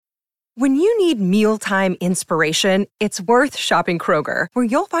When you need mealtime inspiration, it's worth shopping Kroger, where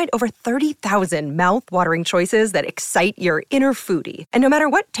you'll find over 30,000 mouth-watering choices that excite your inner foodie. And no matter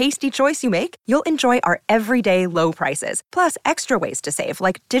what tasty choice you make, you'll enjoy our everyday low prices, plus extra ways to save,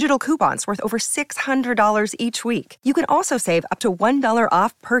 like digital coupons worth over $600 each week. You can also save up to $1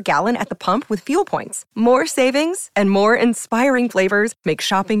 off per gallon at the pump with fuel points. More savings and more inspiring flavors make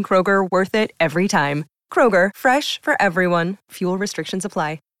shopping Kroger worth it every time. Kroger, fresh for everyone. Fuel restrictions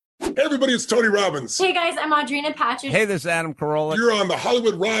apply. Hey everybody, it's Tony Robbins. Hey guys, I'm Audrina Patridge. Hey, this is Adam Carolla. You're on the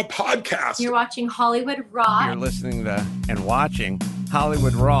Hollywood Raw podcast. You're watching Hollywood Raw. You're listening to and watching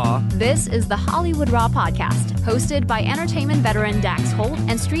Hollywood Raw. This is the Hollywood Raw podcast, hosted by entertainment veteran Dax Holt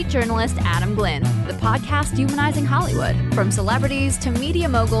and street journalist Adam Glynn. The podcast humanizing Hollywood. From celebrities to media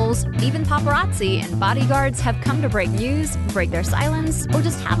moguls, even paparazzi and bodyguards have come to break news, break their silence, or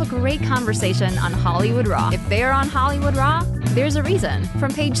just have a great conversation on Hollywood Raw. If they're on Hollywood Raw, there's a reason.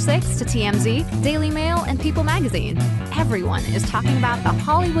 From Page 6 to TMZ, Daily Mail, and People Magazine, everyone is talking about the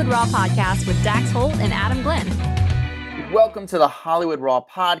Hollywood Raw podcast with Dax Holt and Adam Glynn. Welcome to the Hollywood Raw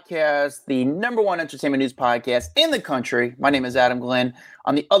podcast, the number one entertainment news podcast in the country. My name is Adam Glynn.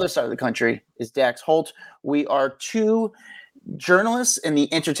 On the other side of the country is Dax Holt. We are two journalists in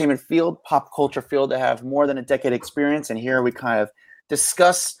the entertainment field, pop culture field, that have more than a decade experience. And here we kind of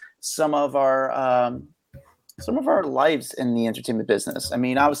discuss some of our lives in the entertainment business. I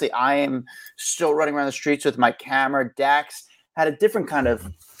mean, obviously, I am still running around the streets with my camera. Dax had a different kind of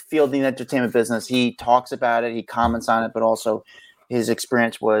field in the entertainment business. He talks about it, he comments on it, but also his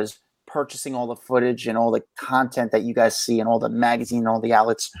experience was purchasing all the footage and all the content that you guys see and all the magazine and all the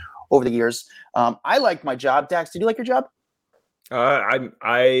outlets over the years. I liked my job. Dax, did you like your job? I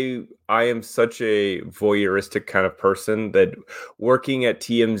am such a voyeuristic kind of person that working at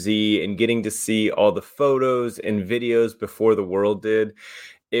TMZ and getting to see all the photos and videos before the world did,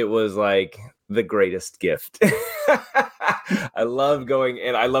 it was like the greatest gift. I love going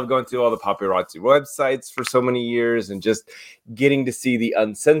through all the paparazzi websites for so many years and just getting to see the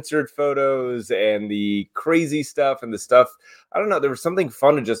uncensored photos and the crazy stuff and the stuff. I don't know. There was something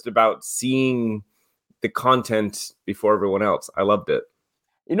fun just about seeing the content before everyone else. I loved it.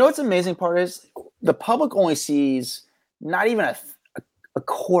 You know what's the amazing part is the public only sees not even a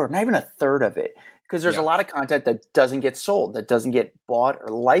quarter, not even a third of it, because there's a lot of content that doesn't get sold, that doesn't get bought or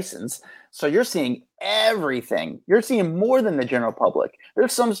licensed. So you're seeing everything. You're seeing more than the general public.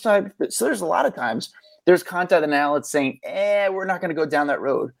 There's a lot of times there's content and outlets saying, we're not going to go down that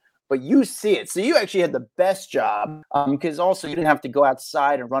road. But you see it. So you actually had the best job because also you didn't have to go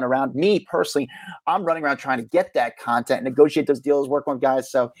outside and run around. Me personally, I'm running around trying to get that content, negotiate those deals, work with guys.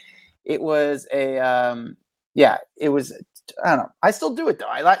 So it was I don't know. I still do it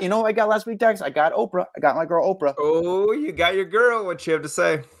though. You know what I got last week, Dax? I got Oprah. I got my girl Oprah. Oh, you got your girl. What you have to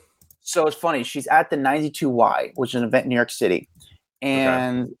say? So it's funny. She's at the 92Y, which is an event in New York City.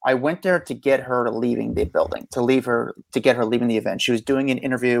 And I went there to get her to leaving the building, to get her leaving the event. She was doing an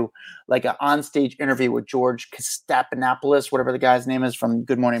interview, like an onstage interview with George Stephanopoulos, whatever the guy's name is from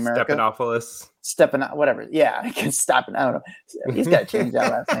Good Morning America. Whatever. Yeah, I don't know. He's got to change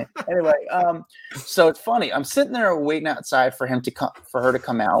that last name. Anyway, so it's funny. I'm sitting there waiting outside for her to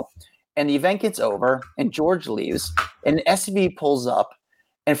come out, and the event gets over, and George leaves, and the SUV pulls up,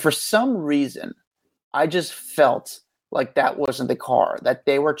 and for some reason, I just felt like that wasn't the car, that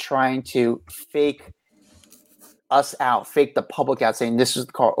they were trying to fake us out, fake the public out, saying this is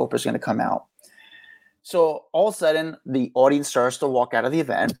the car Oprah's going to come out. So all of a sudden, the audience starts to walk out of the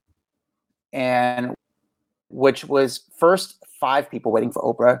event, and which was first 5 people waiting for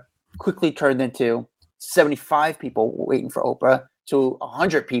Oprah, quickly turned into 75 people waiting for Oprah, to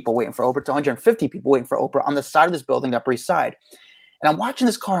 100 people waiting for Oprah, to 150 people waiting for Oprah on the side of this building, Upper East Side. And I'm watching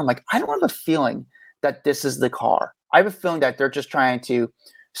this car. I'm like, I don't have a feeling that this is the car. I have a feeling that they're just trying to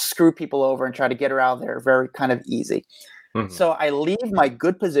screw people over and try to get her out of there very kind of easy. Mm-hmm. So I leave my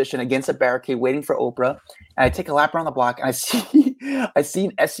good position against a barricade waiting for Oprah, and I take a lap around the block, and I see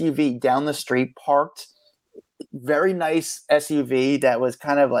an SUV down the street parked, very nice SUV that was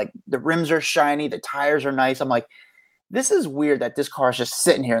kind of like the rims are shiny, the tires are nice. I'm like, this is weird that this car is just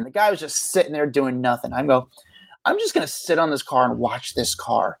sitting here, and the guy was just sitting there doing nothing. I'm just going to sit on this car and watch this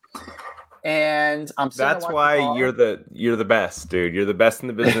car. And that's why you're the best, dude. You're the best in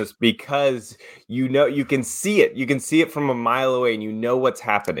the business because you can see it. You can see it from a mile away and you know what's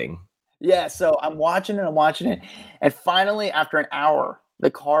happening. Yeah, so I'm watching it. And finally, after an hour,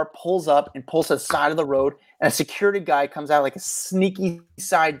 the car pulls up and pulls to the side of the road, and a security guy comes out like a sneaky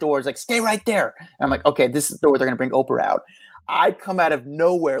side door. It's like, stay right there. And I'm like, okay, this is the door they're going to bring Oprah out. I come out of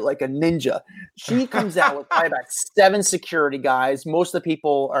nowhere like a ninja. She comes out with probably about 7 security guys. Most of the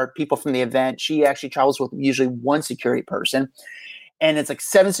people are people from the event. She actually travels with usually 1 security person. And it's like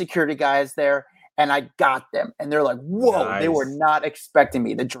 7 security guys there. And I got them. And they're like, whoa, Nice. They were not expecting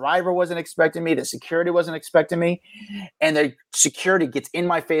me. The driver wasn't expecting me. The security wasn't expecting me. And the security gets in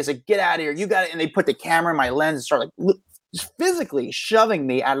my face, like, get out of here. You got it. And they put the camera in my lens and start like physically shoving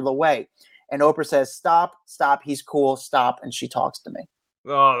me out of the way. And Oprah says, stop, he's cool, stop. And she talks to me.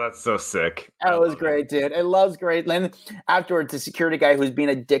 Oh, that's so sick. That was great, dude. It loves great. Then afterwards, the security guy who's being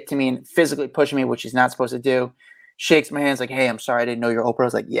a dick to me and physically pushing me, which he's not supposed to do, shakes my hands like, hey, I'm sorry, I didn't know you're Oprah. I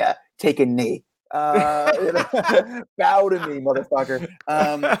was like, yeah, take a knee. Bow to me, motherfucker.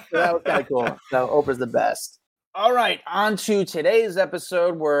 So that was kind of cool. So Oprah's the best. All right, on to today's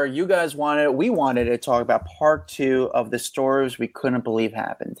episode where we wanted to talk about part 2 of the stories we couldn't believe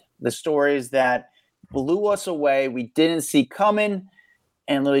happened. The stories that blew us away, we didn't see coming,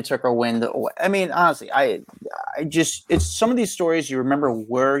 and literally took our wind away. I mean, honestly, it's some of these stories you remember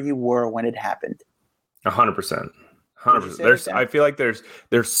where you were when it happened. 100%. 100%. I feel like there's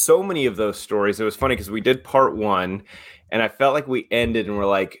so many of those stories. It was funny because we did part 1, and I felt like we ended and we're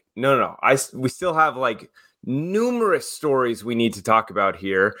like, no. We still have like numerous stories we need to talk about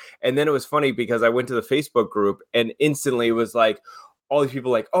here. And then it was funny because I went to the Facebook group and instantly it was like all these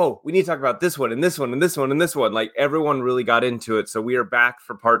people like, oh, we need to talk about this one and this one and this one and this one. Like everyone really got into it. So we are back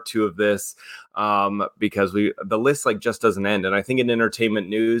for part 2 of this because the list like just doesn't end. And I think in entertainment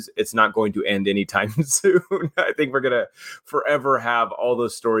news, it's not going to end anytime soon. I think we're going to forever have all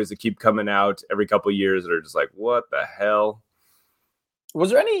those stories that keep coming out every couple of years that are just like, what the hell? Was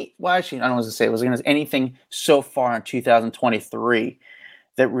there any, well, actually, I don't want to say, was there anything so far in 2023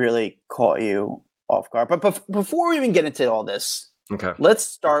 that really caught you off guard? But before we even get into all this, okay, let's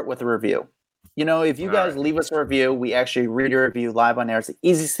start with a review. You know, if you guys leave us a review, we actually read your review live on air. It's the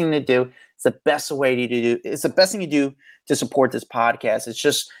easiest thing to do. It's the best way to do. It's the best thing you do to support this podcast. It's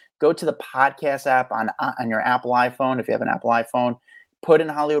just go to the podcast app on your Apple iPhone. If you have an Apple iPhone, put in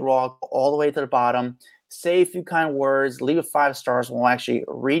Hollywood Raw all the way to the bottom. Say a few kind words, leave it 5 stars. We'll actually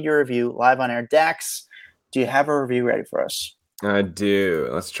read your review live on air. Dax, do you have a review ready for us? I do.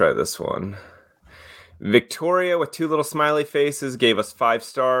 Let's try this one. Victoria with 2 little smiley faces gave us 5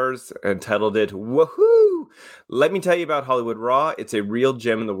 stars and titled it, woohoo! Let me tell you about Hollywood Raw. It's a real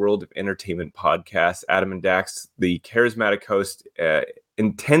gem in the world of entertainment podcasts. Adam and Dax, the charismatic host,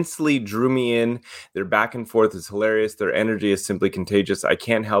 intensely drew me in. Their back and forth is hilarious. Their energy is simply contagious. I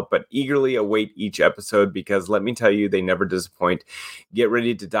can't help but eagerly await each episode because let me tell you, they never disappoint. Get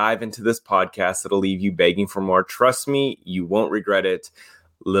ready to dive into this podcast that'll leave you begging for more. Trust me, you won't regret it.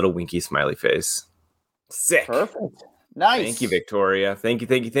 Little winky smiley face. Sick. Perfect. Nice. Thank you, Victoria. Thank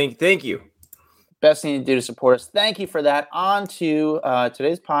you. Best thing to do to support us. Thank you for that. On to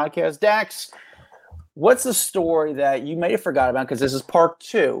today's podcast. Dax, what's the story that you may have forgot about? Because this is part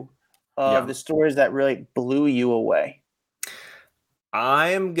 2 of the stories that really blew you away.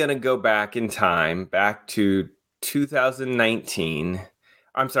 I am going to go back in time, back to 2009,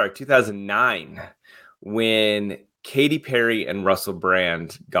 when Katy Perry and Russell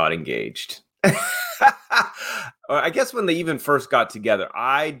Brand got engaged. I guess when they even first got together,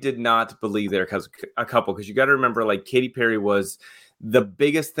 I did not believe they're a couple because you got to remember, like, Katy Perry was the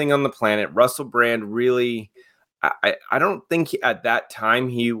biggest thing on the planet. Russell Brand really, I don't think at that time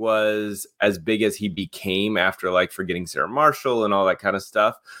he was as big as he became after like Forgetting Sarah Marshall and all that kind of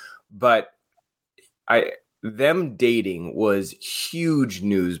stuff. But them dating was huge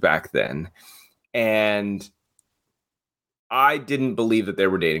news back then. And I didn't believe that they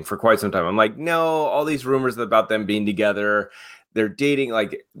were dating for quite some time. I'm like, no, all these rumors about them being together, they're dating.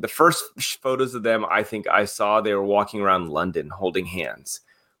 Like the first photos of them, I think I saw, they were walking around London holding hands.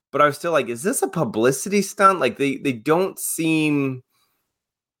 But I was still like, is this a publicity stunt? Like they don't seem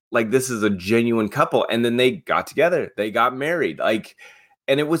like this is a genuine couple. And then they got together. They got married. Like,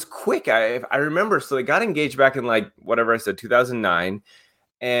 and it was quick. I remember. So they got engaged back in like, whatever I said, 2009.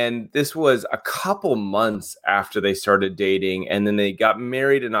 And this was a couple months after they started dating. And then they got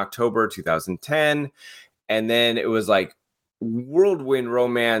married in October 2010. And then it was like whirlwind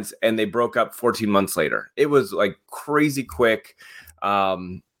romance. And they broke up 14 months later. It was like crazy quick.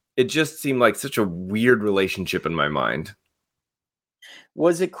 It just seemed like such a weird relationship in my mind.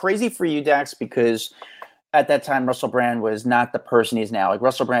 Was it crazy for you, Dax? Because at that time, Russell Brand was not the person he's now. Like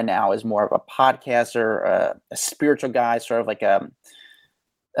Russell Brand now is more of a podcaster, a spiritual guy, sort of like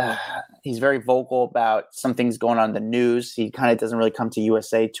he's very vocal about some things going on in the news. He kind of doesn't really come to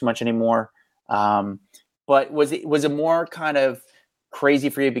USA too much anymore. But was it more kind of crazy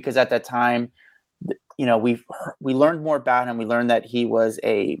for you because at that time we learned more about him. We learned that he was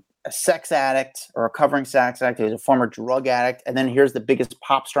a sex addict or a recovering sex addict. He was a former drug addict. And then here's the biggest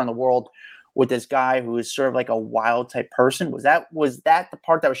pop star in the world with this guy who is sort of like a wild type person. Was that the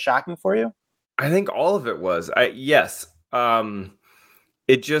part that was shocking for you? I think all of it was. Yes.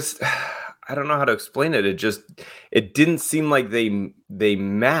 It just, I don't know how to explain it. It didn't seem like they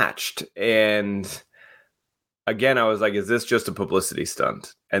matched. And again, I was like, is this just a publicity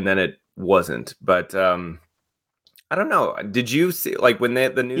stunt? And then it wasn't. But I don't know. Did you see, like, when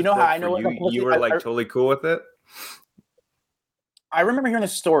the news broke, how I know you were like totally cool with it? I remember hearing the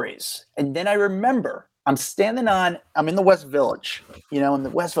stories, and then I remember I'm in the West Village. In the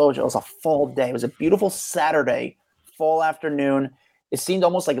West Village, it was a fall day. It was a beautiful Saturday, fall afternoon. It seemed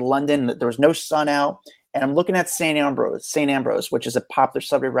almost like London. There was no sun out, and I'm looking at St. Ambrose, which is a popular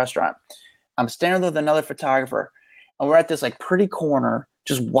Subway restaurant. I'm standing there with another photographer, and we're at this like pretty corner,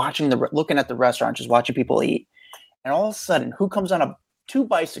 just looking at the restaurant, just watching people eat. And all of a sudden, who comes on two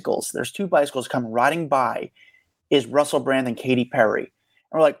bicycles? There's two bicycles coming riding by. Is Russell Brand and Katy Perry.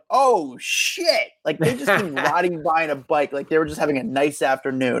 And we're like, oh shit. Like they just came riding by on a bike. Like they were just having a nice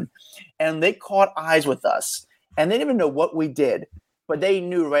afternoon. And they caught eyes with us. And they didn't even know what we did. But they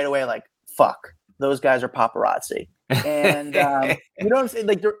knew right away, like, fuck, those guys are paparazzi. And you know what I'm saying?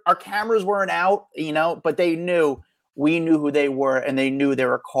 Like our cameras weren't out, but we knew who they were, and they knew they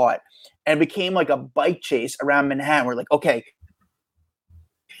were caught. And it became like a bike chase around Manhattan. We're like, okay,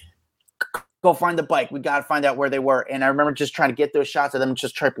 go find the bike. We got to find out where they were. And I remember just trying to get those shots of them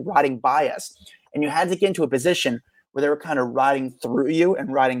just riding by us. And you had to get into a position where they were kind of riding through you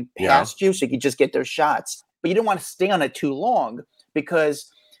and riding past you so you could just get those shots. But you didn't want to stay on it too long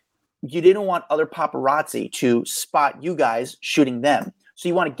because you didn't want other paparazzi to spot you guys shooting them. So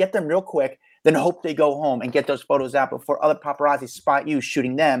you want to get them real quick, then hope they go home and get those photos out before other paparazzi spot you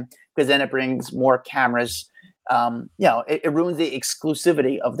shooting them, because then it brings more cameras. It ruins the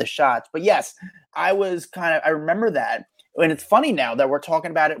exclusivity of the shots. But yes, I remember that. And it's funny now that we're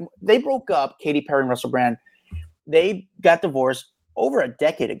talking about it. They broke up, Katy Perry and Russell Brand. They got divorced over a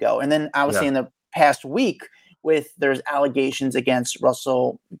decade ago. And then obviously in the past week, there's allegations against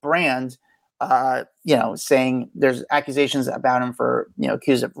Russell Brand, saying there's accusations about him for,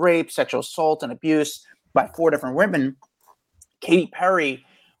 accused of rape, sexual assault, and abuse by 4 different women. Katy Perry,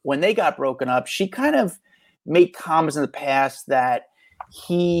 when they got broken up, she kind of made comments in the past that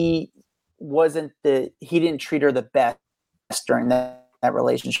he didn't treat her the best during that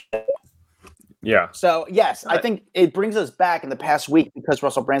relationship. Yeah. So yes, I think it brings us back in the past week, because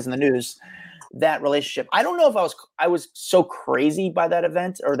Russell Brand's in the news, that relationship. I don't know if I was so crazy by that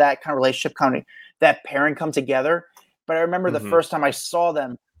event or that kind of relationship, that pairing come together. But I remember the first time I saw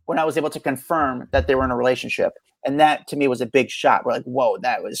them, when I was able to confirm that they were in a relationship. And that to me was a big shot. We're like, whoa,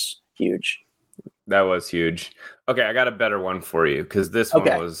 that was huge. That was huge. Okay, I got a better one for you, because this one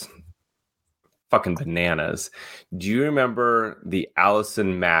was fucking bananas. Do you remember the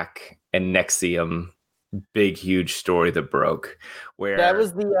Allison Mack and NXIVM big, huge story that broke? Where that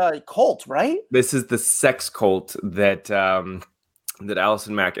was the cult, right? This is the sex cult that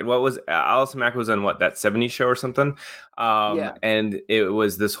Allison Mack, and Allison Mack was on that 70s show or something. And it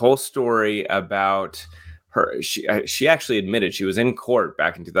was this whole story about her. She actually admitted, she was in court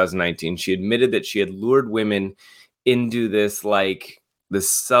back in 2019. She admitted that she had lured women into this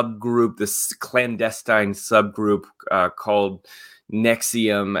subgroup, this clandestine subgroup called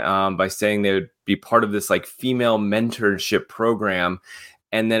NXIVM, by saying they would be part of this female mentorship program.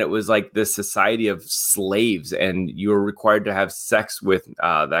 And then it was like this society of slaves, and you were required to have sex with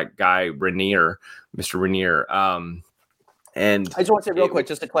that guy, Mr. Rainier. And I just want to say real quick,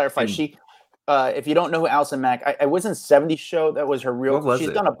 just to clarify, she, if you don't know who Allison Mack, I was in 70s show. That was her real.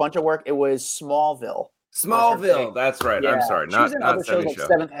 She's done a bunch of work. It was Smallville. That's right. Yeah. I'm sorry. She was in other shows like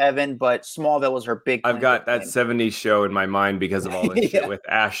Seventh Heaven, but Smallville was her big. I've got that 70s show in my mind because of all this shit with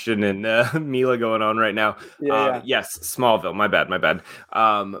Ashton and Mila going on right now. Yes, Smallville. My bad.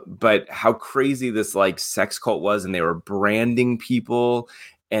 But how crazy this sex cult was, and they were branding people,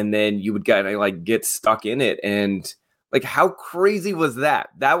 and then you would get stuck in it, and how crazy was that?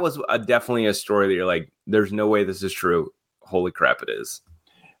 That was definitely a story that you're like, there's no way this is true. Holy crap, it is.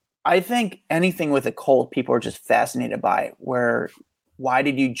 I think anything with a cult, people are just fascinated by it. Why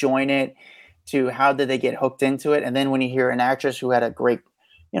did you join it? To how did they get hooked into it? And then when you hear an actress who had a great,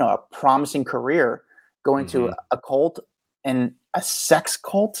 a promising career going to a cult and a sex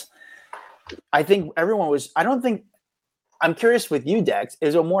cult, I think everyone was. I'm curious with you, Dex. Were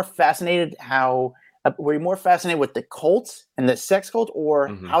you more fascinated with the cult and the sex cult, or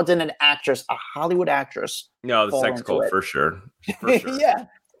how did a Hollywood actress? No, the sex cult for sure. Yeah.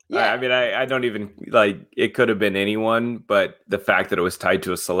 Yeah. I mean, I don't even like it could have been anyone, but the fact that it was tied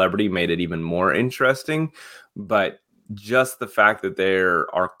to a celebrity made it even more interesting. But just the fact that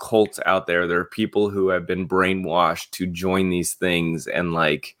there are cults out there, there are people who have been brainwashed to join these things. And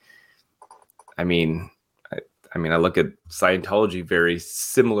like, I mean, I look at Scientology very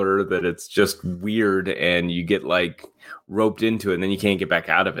similar, that it's just weird and you get like roped into it and then you can't get back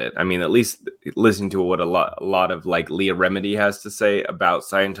out of it. I mean, at least listening to what a lot of like Leah Remedy has to say about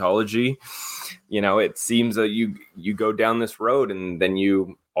Scientology, it seems that you go down this road and then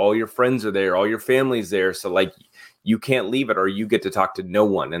all your friends are there, all your family's there. So like you can't leave it, or you get to talk to no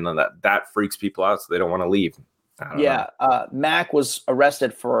one. And then that freaks people out. So they don't want to leave. Yeah. Mac was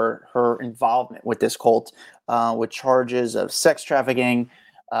arrested for her involvement with this cult, with charges of sex trafficking,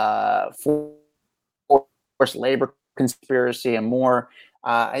 forced labor conspiracy, and more.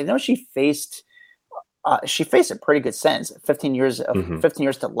 I know she faced a pretty good sentence, 15 years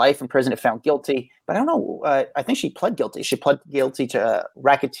to life in prison if found guilty. But I don't know. I think she pled guilty. She pled guilty to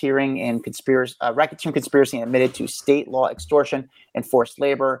racketeering and conspiracy, and admitted to state law extortion and forced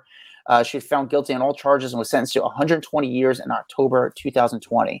labor. She was found guilty on all charges and was sentenced to 120 years in October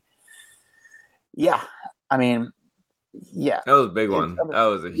 2020. Yeah, I mean, yeah, that was a big one.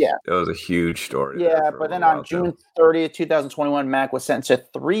 That was a huge story. Yeah, but then on June 30th, 2021, Mac was sentenced to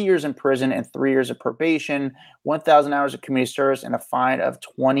 3 years in prison and 3 years of probation, 1,000 hours of community service, and a fine of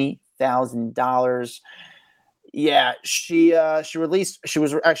 $20,000. Yeah, she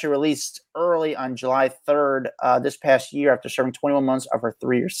was actually released early on July 3rd this past year after serving 21 months of her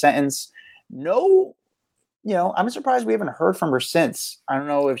 3-year sentence. No, I'm surprised we haven't heard from her since. I don't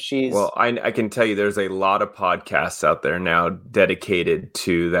know if she's... Well, I can tell you there's a lot of podcasts out there now dedicated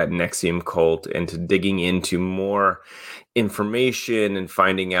to that NXIVM cult and to digging into more information and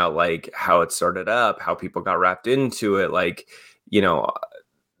finding out like how it started up, how people got wrapped into it. Like,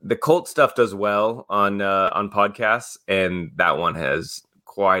 the cult stuff does well on podcasts, and that one has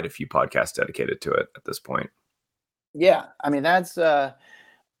quite a few podcasts dedicated to it at this point. Yeah, I mean that's. I'm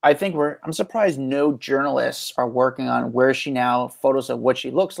surprised no journalists are working on where is she now, photos of what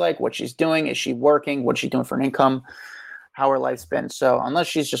she looks like, what she's doing, is she working, what's she doing for an income, how her life's been. So unless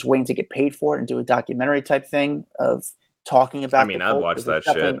she's just waiting to get paid for it and do a documentary type thing of talking about. I mean, I'd watch that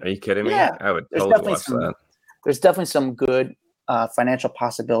shit. Are you kidding me? Yeah, I would totally watch that. There's definitely some good financial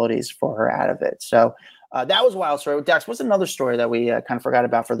possibilities for her out of it. So that was a wild story. Dax, what's another story that we kind of forgot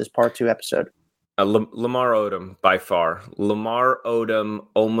about for this part 2 episode? Lamar Odom, by far. Lamar Odom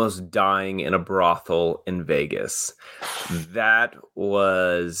almost dying in a brothel in Vegas. That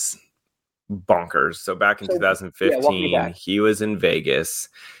was bonkers. So back in 2015, he was in Vegas.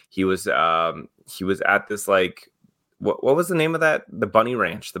 He was at this like what was the name of that? The Bunny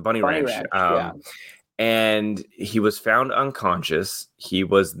Ranch. The Bunny Ranch. Yeah. And he was found unconscious. He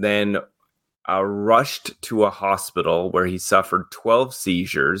was then rushed to a hospital where he suffered 12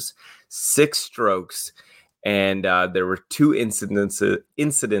 seizures, 6 strokes, and there were 2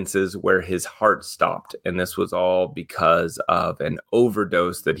 incidences where his heart stopped. And this was all because of an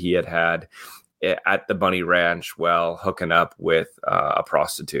overdose that he had at the Bunny Ranch while hooking up with a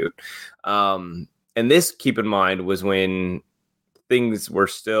prostitute. And this, keep in mind, was when things were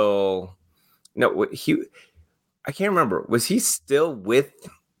still... No, I can't remember. Was he still with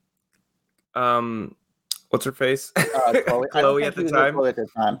what's her face? Chloe at the time. Chloe at the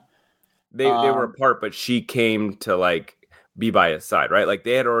time. They were apart, but she came to like be by his side, right? Like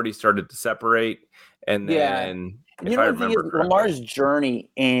they had already started to separate, and then if I remember correctly, Lamar's journey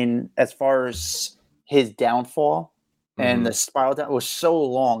in as far as his downfall and the spiral down was so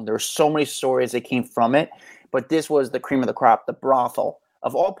long. There were so many stories that came from it, but this was the cream of the crop, the brothel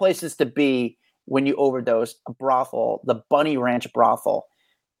of all places to be. When you overdose, a brothel, the Bunny Ranch brothel.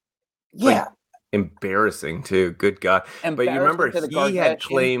 Yeah. Like, embarrassing too. Good God. But you remember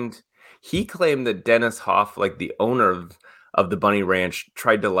he claimed that Dennis Hoff, like the owner of the Bunny Ranch,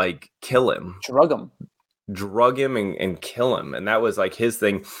 tried to like kill him. Drug him and kill him. And that was like his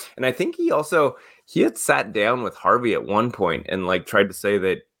thing. And I think he had sat down with Harvey at one point and like tried to say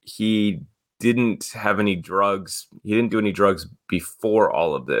that he didn't have any drugs. He didn't do any drugs before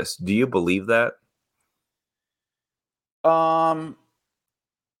all of this. Do you believe that? I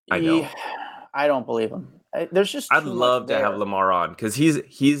don't believe him. There's just I'd love to have Lamar on because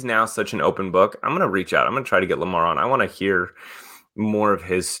he's now such an open book. I'm gonna reach out. I'm gonna try to get Lamar on. I want to hear more of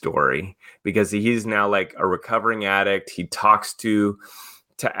his story because he's now like a recovering addict. He talks to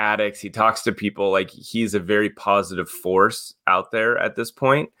addicts. He talks to people. Like he's a very positive force out there at this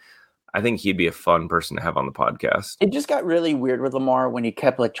point. I think he'd be a fun person to have on the podcast. It just got really weird with Lamar when he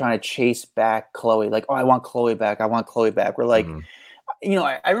kept like trying to chase back Chloe. Like, oh, I want Chloe back. I want Chloe back. We're like,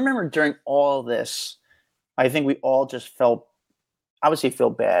 I remember during all this, I think we all just obviously feel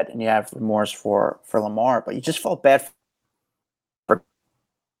bad, and you have remorse for Lamar, but you just felt bad for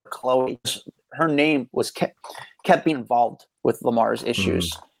Chloe. Her name was kept being involved with Lamar's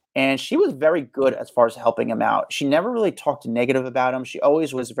issues. And she was very good as far as helping him out. She never really talked negative about him. She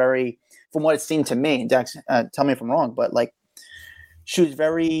always was very, from what it seemed to me, Dax, tell me if I'm wrong, but like she was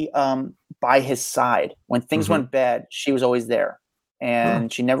very by his side. When things went bad, she was always there.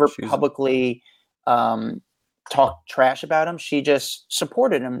 And she never publicly talked trash about him. She just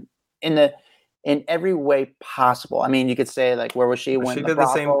supported him in every way possible. I mean, you could say like, where was she when she did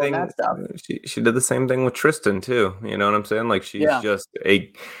the same thing? She did the same thing with Tristan too. You know what I'm saying? Like she's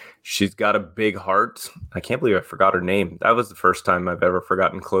she's got a big heart. I can't believe I forgot her name. That was the first time I've ever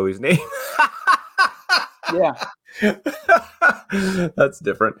forgotten Chloe's name. Yeah, that's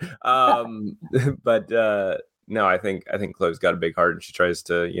different. But no, I think Chloe's got a big heart, and she tries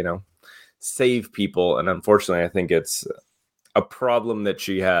to save people. And unfortunately, I think it's a problem that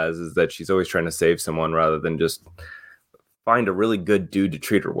she has is that she's always trying to save someone rather than just find a really good dude to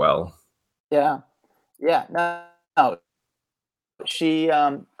treat her well. Yeah. No. She,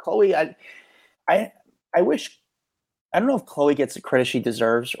 Chloe, I wish, I don't know if Chloe gets the credit she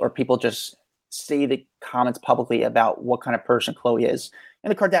deserves, or people just say the comments publicly about what kind of person Chloe is,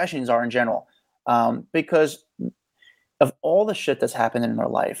 and the Kardashians are in general, because of all the shit that's happened in their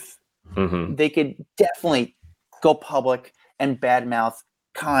life. They could definitely go public and badmouth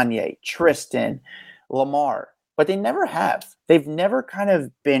Kanye, Tristan, Lamar, but they never have. They've never kind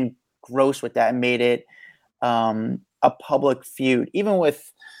of been gross with that and made it a public feud. Even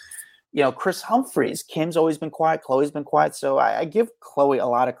with, Chris Humphries, Kim's always been quiet, Chloe's been quiet. So I give Chloe a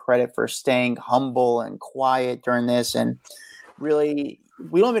lot of credit for staying humble and quiet during this. And really,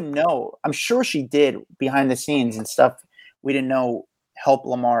 we don't even know. I'm sure she did behind the scenes and stuff we didn't know help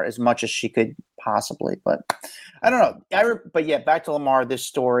Lamar as much as she could possibly. But I don't know. But yeah, back to Lamar, this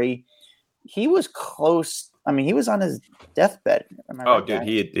story. He was close. I mean, he was on his deathbed. Dude,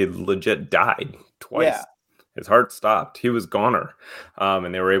 he legit died twice. Yeah. His heart stopped. He was goner.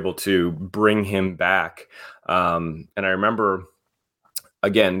 And they were able to bring him back. And I remember,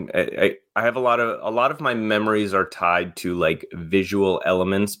 again, I have a lot of my memories are tied to like visual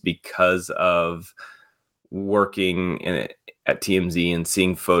elements because of working at TMZ and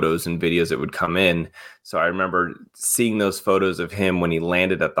seeing photos and videos that would come in. So I remember seeing those photos of him when he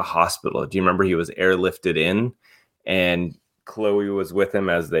landed at the hospital. Do you remember he was airlifted in, and Chloe was with him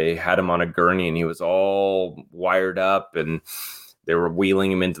as they had him on a gurney, and he was all wired up and they were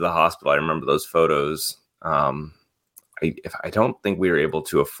wheeling him into the hospital. I remember those photos. I don't think we were able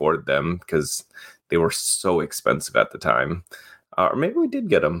to afford them because they were so expensive at the time. Or maybe we did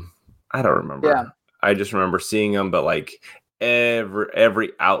get them. I don't remember. Yeah. I just remember seeing them, but like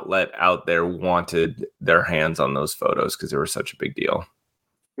every outlet out there wanted their hands on those photos because they were such a big deal.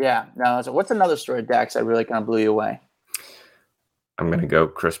 Yeah. No. So what's another story, Dax, that really kind of blew you away? I'm going to go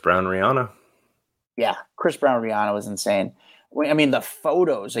Chris Brown, Rihanna. Yeah. Chris Brown, Rihanna was insane. I mean, the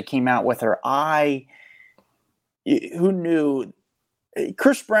photos that came out with her eye, who knew?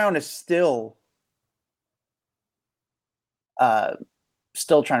 Chris Brown is still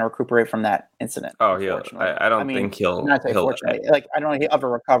trying to recuperate from that incident. Oh, I don't think he'll. Not say fortunately. Like, I don't know he'll ever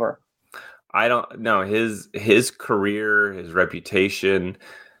recover. I don't know his career, his reputation.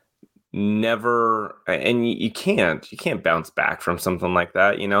 Never, and you can't bounce back from something like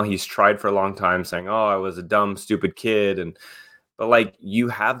that. He's tried for a long time saying, "Oh, I was a dumb, stupid kid," but like you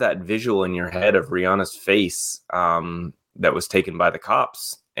have that visual in your head of Rihanna's face that was taken by the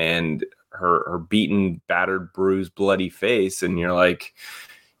cops, and her beaten, battered, bruised, bloody face, and you're like,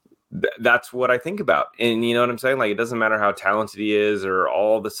 that's what I think about. And you know what I'm saying? Like, it doesn't matter how talented he is or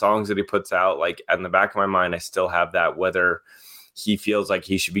all the songs that he puts out. Like, in the back of my mind, I still have that, whether he feels like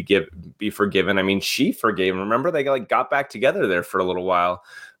he should be forgiven. I mean, she forgave him. Remember, they got back together there for a little while.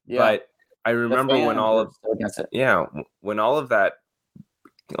 Yeah. But I remember when all of that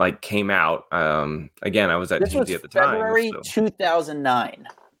like came out. Again, I was at TMZ at the time. February 2009.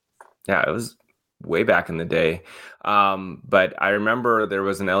 Yeah, it was way back in the day. But I remember there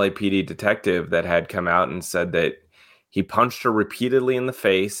was an LAPD detective that had come out and said that he punched her repeatedly in the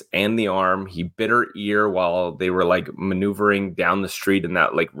face and the arm. He bit her ear while they were like maneuvering down the street in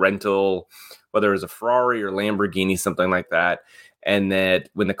that like rental, whether it was a Ferrari or Lamborghini, something like that. And that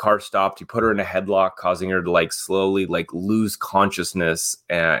when the car stopped, he put her in a headlock, causing her to like slowly like lose consciousness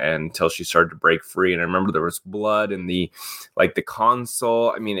until she started to break free. And I remember there was blood in the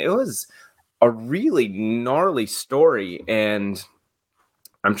console. I mean, it was a really gnarly story. And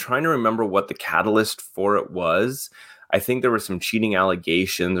I'm trying to remember what the catalyst for it was. I think there were some cheating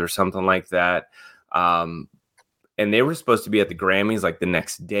allegations or something like that. And they were supposed to be at the Grammys like the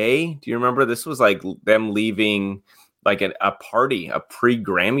next day. Do you remember? This was like them leaving like a party, a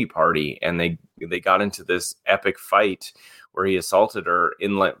pre-Grammy party, and they got into this epic fight where he assaulted her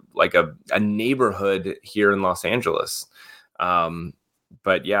in like a neighborhood here in Los Angeles.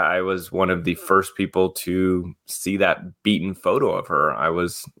 But yeah, I was one of the first people to see that beaten photo of her. I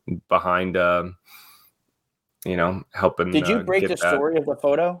was behind, helping. Did you break the story of the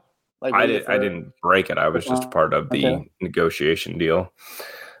photo? Like I didn't break it. I was just part of the negotiation deal.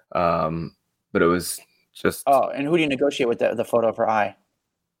 But it was just. Oh, and who do you negotiate with the photo of her eye?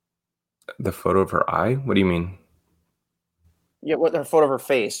 The photo of her eye? What do you mean? Yeah, what the photo of her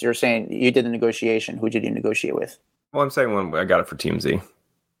face? You're saying you did the negotiation. Who did you negotiate with? Well, I'm saying when I got it for TMZ.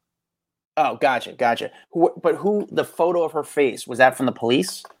 Oh, gotcha. Who the photo of her face, was that from the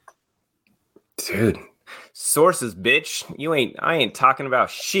police? Dude, sources, bitch. I ain't talking about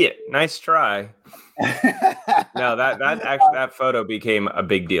shit. Nice try. No, that photo became a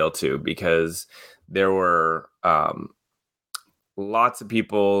big deal too, because there were lots of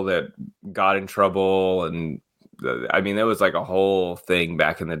people that got in trouble, and there was like a whole thing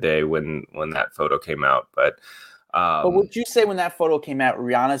back in the day when that photo came out. But would you say when that photo came out,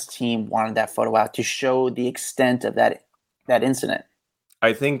 Rihanna's team wanted that photo out to show the extent of that incident?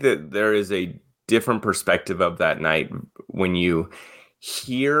 I think that there is a different perspective of that night when you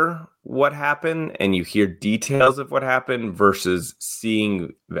hear what happened and you hear details of what happened versus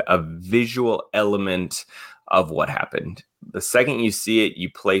seeing a visual element of what happened. The second you see it,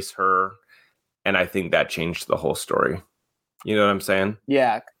 you place her, and I think that changed the whole story. You know what I'm saying?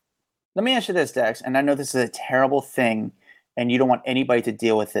 Yeah. Let me ask you this, Dex, and I know this is a terrible thing, and you don't want anybody to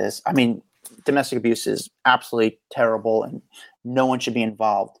deal with this. I mean, domestic abuse is absolutely terrible, and no one should be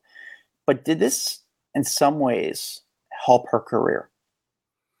involved. But did this, in some ways, help her career?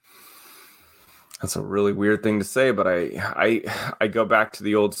 That's a really weird thing to say, but I go back to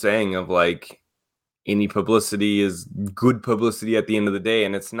the old saying of like, any publicity is good publicity at the end of the day.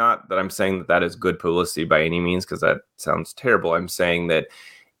 And it's not that I'm saying that is good publicity by any means, because that sounds terrible. I'm saying that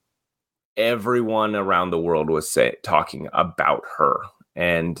everyone around the world was talking about her,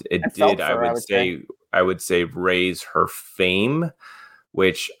 and it did. I would say raise her fame,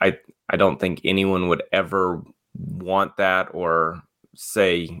 which I don't think anyone would ever want that, or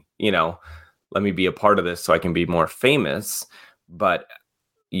say, let me be a part of this so I can be more famous. But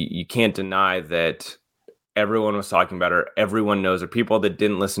you can't deny that everyone was talking about her. Everyone knows her. People that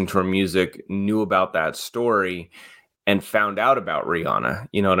didn't listen to her music knew about that story and found out about Rihanna.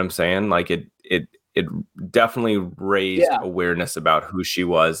 You know what I'm saying? Like it definitely raised awareness about who she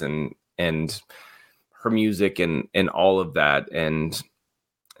was and her music and all of that. And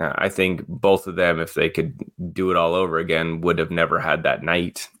I think both of them, if they could do it all over again, would have never had that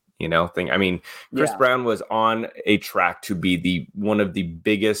night, thing. I mean, Chris Brown was on a track to be one of the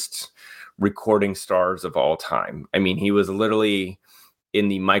biggest recording stars of all time. I mean, he was literally in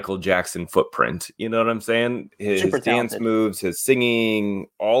the Michael Jackson footprint. You know what I'm saying? His dance moves, his singing,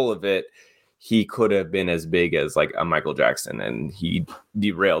 all of it. He could have been as big as like a Michael Jackson, and he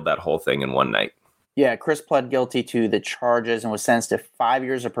derailed that whole thing in one night. Yeah, Chris pled guilty to the charges and was sentenced to 5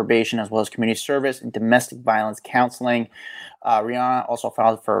 years of probation as well as community service and domestic violence counseling. Rihanna also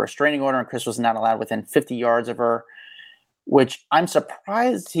filed for a restraining order, and Chris was not allowed within 50 yards of her, which I'm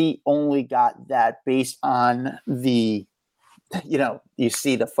surprised he only got that based on the, you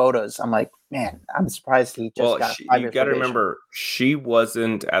see the photos. I'm like, man, I'm surprised he just got 5 years probation. You got to remember, she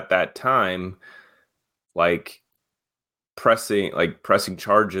wasn't at that time like pressing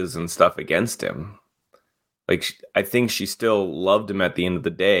charges and stuff against him. Like, I think she still loved him at the end of the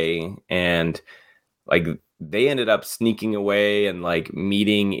day, and like they ended up sneaking away and like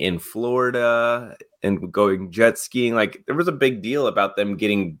meeting in Florida and going jet skiing. Like, there was a big deal about them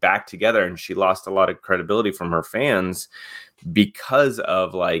getting back together, and she lost a lot of credibility from her fans because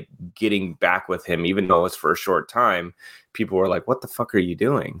of like getting back with him, even though it was for a short time. People were like, what the fuck are you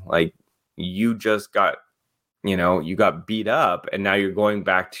doing? Like, you just got, you got beat up, and now you're going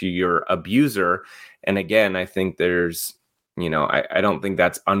back to your abuser. And again, I think there's, I don't think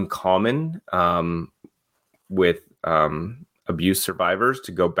that's uncommon with abuse survivors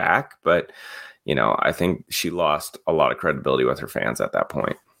to go back. But, I think she lost a lot of credibility with her fans at that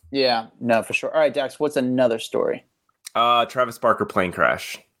point. Yeah, no, for sure. All right, Dax, what's another story? Travis Barker plane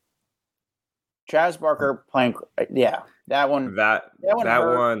crash. Travis Barker plane, yeah, that one. That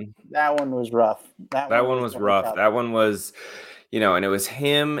one was rough. That one was rough. That one was, and it was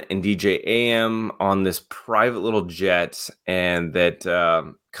him and DJ AM on this private little jet, and that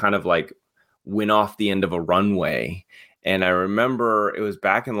kind of like went off the end of a runway. And I remember it was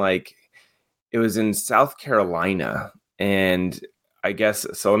back in it was in South Carolina. And I guess,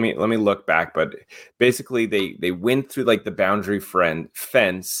 so let me look back, but basically they went through like the boundary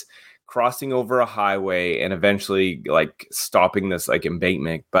fence, crossing over a highway and eventually like stopping this like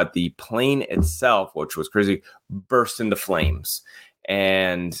embankment. But the plane itself, which was crazy, burst into flames.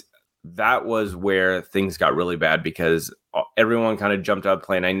 And that was where things got really bad because everyone kind of jumped out of the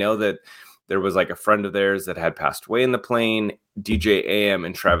plane. I know that there was like a friend of theirs that had passed away in the plane. DJ AM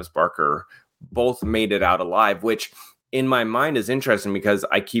and Travis Barker both made it out alive, which in my mind is interesting because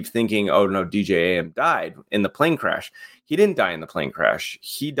I keep thinking, oh no, DJ AM died in the plane crash. He didn't die in the plane crash.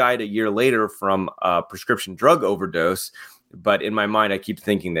 He died a year later from a prescription drug overdose. But in my mind, I keep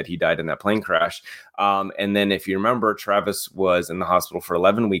thinking that he died in that plane crash. And then if you remember, Travis was in the hospital for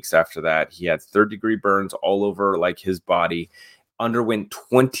 11 weeks after that. He had third-degree burns all over like his body, underwent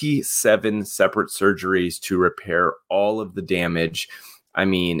 27 separate surgeries to repair all of the damage. I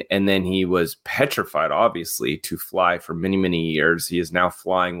mean, and then he was petrified, obviously, to fly for many, many years. He is now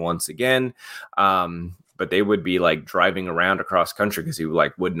flying once again. But they would be like driving around across country because he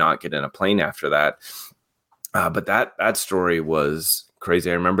would not get in a plane after that. But that story was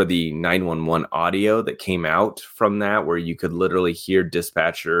crazy. I remember the 911 audio that came out from that, where you could literally hear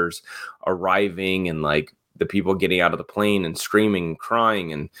dispatchers arriving and like the people getting out of the plane and screaming and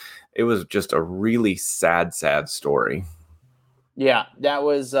crying. And it was just a really sad story. Yeah, that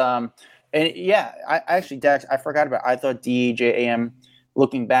was, and yeah, I actually, Dax, I forgot about, I thought DJAM,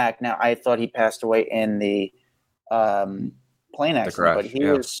 looking back now, I thought he passed away in the plane accident, but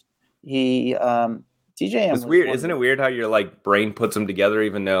DJM was weird. Isn't it weird how your like brain puts them together,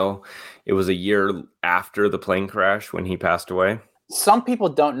 even though it was a year after the plane crash when he passed away? Some people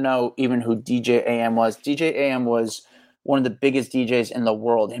don't know even who DJ AM was. DJ AM was one of the biggest DJs in the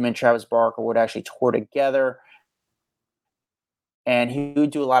world. Him and Travis Barker would actually tour together. And he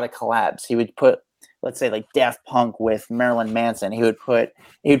would do a lot of collabs. He would put, let's say, like Daft Punk with Marilyn Manson. He'd put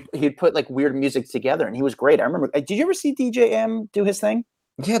like weird music together, and he was great. I remember. Did you ever see DJ M do his thing?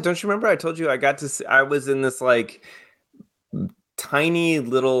 Yeah, don't you remember? I told you I was in this like tiny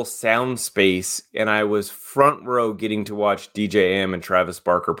little sound space, and I was front row getting to watch DJ M and Travis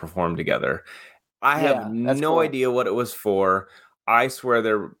Barker perform together. I have no idea what it was for. I swear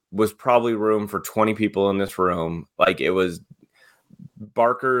there was probably room for 20 people in this room. Like it was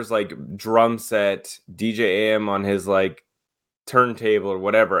Barker's like drum set, DJ AM on his like turntable or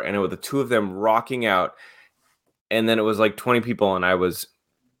whatever, and it was the two of them rocking out, and then it was like 20 people, and I was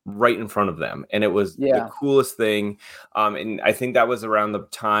right in front of them, and it was the coolest thing. And I think that was around the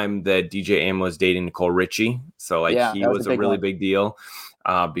time that DJ AM was dating Nicole Richie, so like he was a really big deal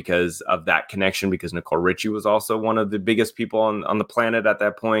because of that connection, because Nicole Richie was also one of the biggest people on the planet at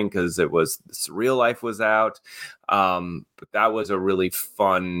that point, because it was Surreal Life was out. But that was a really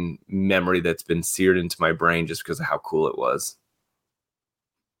fun memory that's been seared into my brain just because of how cool it was.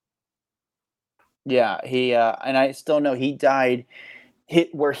 Yeah, he and I still know he died.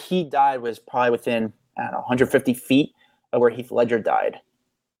 Where he died was probably within 150 feet of where Heath Ledger died.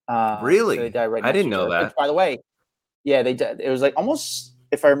 Really? So they died right I didn't know that. Which, by the way, yeah, they did. It was like almost,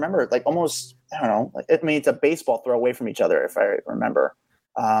 if I remember, like almost, I don't know. I mean, it's a baseball throw away from each other, if I remember.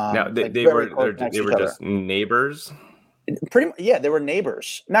 Now they were just neighbors. Pretty much, yeah, they were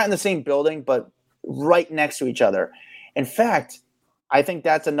neighbors, not in the same building, but right next to each other. In fact, I think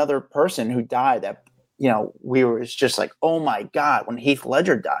that's another person who died that, we were just like, oh my God, when Heath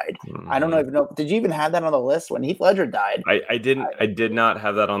Ledger died. I don't even know. Did you even have that on the list when Heath Ledger died? I didn't. I did not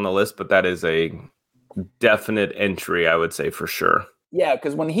have that on the list, but that is a definite entry, I would say, for sure. Yeah,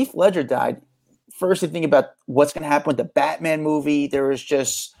 because when Heath Ledger died, first you think about what's going to happen with the Batman movie. There was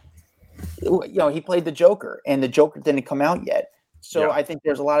just, he played the Joker, and the Joker didn't come out yet. So I think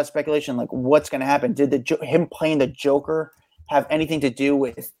there's a lot of speculation, like what's going to happen. Did him playing the Joker have anything to do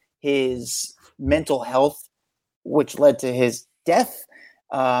with his mental health, which led to his death?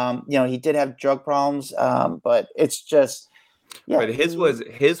 He did have drug problems, but it's just, But his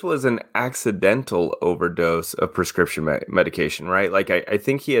was an accidental overdose of prescription medication, right? Like I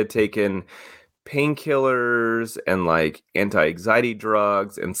think he had taken painkillers and like anti-anxiety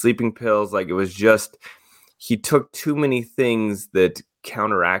drugs and sleeping pills. Like it was just, he took too many things that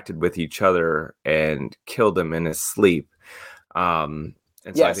counteracted with each other and killed him in his sleep. And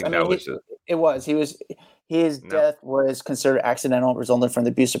so I think that was just... It was. His death was considered accidental, resulting from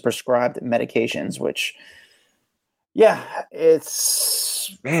the abuse of prescribed medications, which,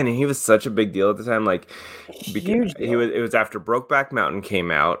 it's... Man, he was such a big deal at the time. Like, huge deal. It was after Brokeback Mountain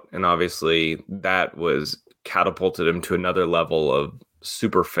came out, and obviously that was catapulted him to another level of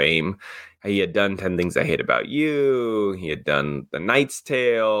super fame. He had done 10 Things I Hate About You. He had done The Knight's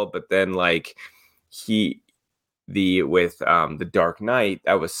Tale, but then like The Dark Knight,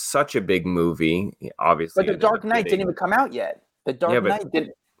 that was such a big movie. Obviously, But The Dark Knight didn't even come out yet. The Dark Knight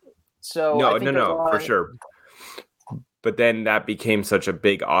didn't. So no, for sure. But then that became such a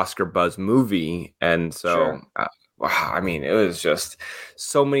big Oscar buzz movie, and so wow, I mean, it was just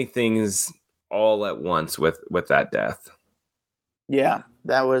so many things all at once with that death. Yeah,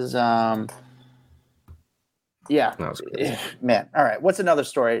 that was yeah, that was crazy. Man. All right, what's another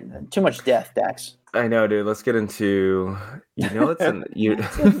story? Too much death, Dax. I know, dude. Let's get into it's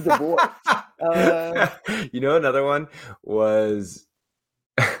another one was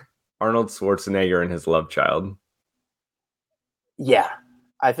Arnold Schwarzenegger and his love child. Yeah,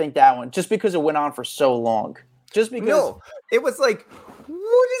 I think that one, just because it went on for so long. Just because. No, it was like,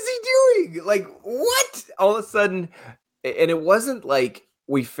 what is he doing? Like, what? All of a sudden, and it wasn't like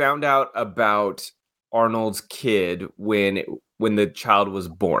we found out about Arnold's kid when the child was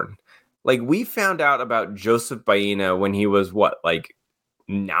born. Like, we found out about Joseph Baena when he was like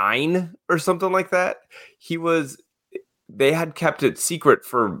 9 or something like that. They had kept it secret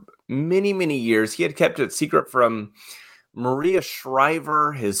for many, many years. He had kept it secret from Maria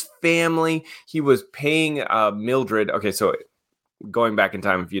Shriver, his family. He was paying Mildred. Okay, so going back in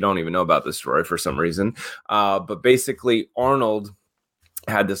time, if you don't even know about this story for some reason, but basically Arnold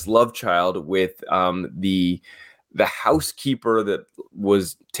had this love child with the housekeeper that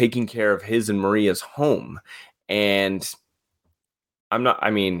was taking care of his and Maria's home. And I'm not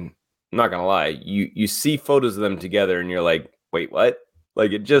gonna lie, you see photos of them together and you're like, wait, what?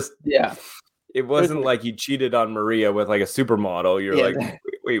 Like, it just, it wasn't like he cheated on Maria with like a supermodel. You're like,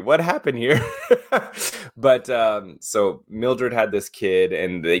 wait, what happened here? But so Mildred had this kid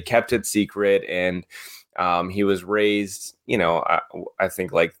and they kept it secret, and he was raised, I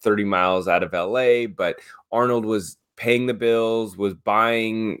think like 30 miles out of LA, but Arnold was paying the bills, was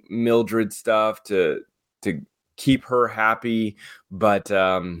buying Mildred stuff to keep her happy, but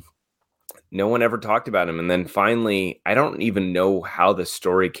no one ever talked about him. And then finally, I don't even know how the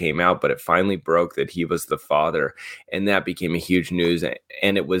story came out, but it finally broke that he was the father, and that became a huge news,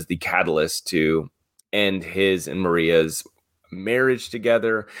 and it was the catalyst to end his and Maria's marriage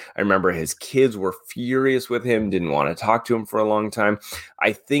together. I remember his kids were furious with him, didn't want to talk to him for a long time.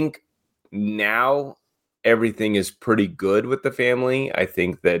 I think now everything is pretty good with the family. I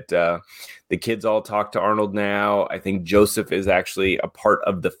think that the kids all talk to Arnold now. I think Joseph is actually a part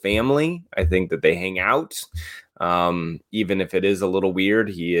of the family. I think that they hang out. Even if it is a little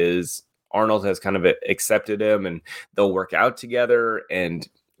weird, Arnold has kind of accepted him, and they'll work out together. And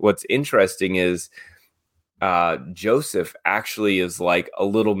what's interesting is Joseph actually is like a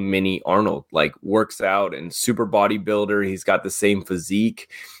little mini Arnold, like works out and super bodybuilder. He's got the same physique.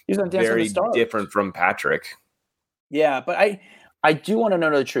 He's on Dancing very with the Stars. Different from Patrick. Yeah, but I do want to know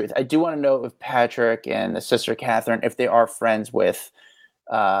the truth. I do want to know if Patrick and the sister Catherine, if they are friends with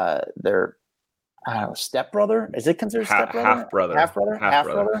their stepbrother. Is it considered stepbrother?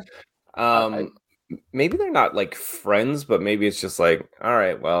 Half-brother? Maybe they're not like friends, but maybe it's just like, all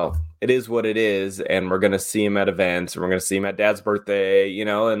right, well, it is what it is, and we're going to see him at events, and we're going to see him at Dad's birthday,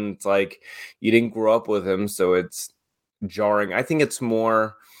 and it's like, you didn't grow up with him, so it's jarring. I think it's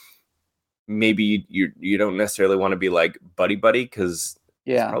more, maybe you don't necessarily want to be like buddy, because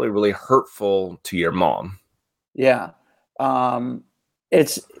it's probably really hurtful to your mom. Yeah.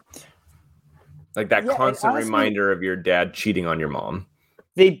 It's like that constant reminder of your dad cheating on your mom.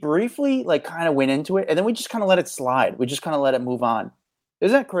 They briefly kind of went into it, and then we just kind of let it slide. We just kind of let it move on.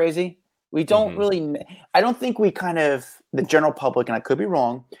 Isn't that crazy? We don't really, I don't think we the general public, and I could be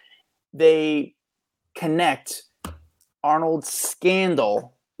wrong, they connect Arnold's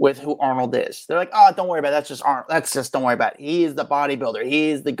scandal with who Arnold is. They're like, oh, don't worry about it. That's just Arnold. Don't worry about it. He's the bodybuilder.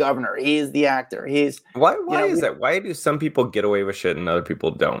 He's the governor. He's the actor. Why is that? Why do some people get away with shit and other people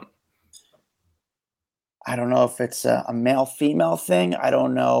don't? I don't know if it's a male-female thing. I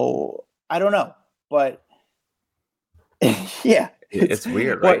don't know. But yeah. It's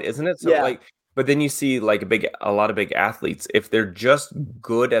weird, right? Isn't it? So but then you see a lot of big athletes, if they're just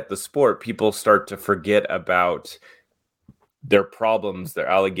good at the sport, people start to forget about their problems, their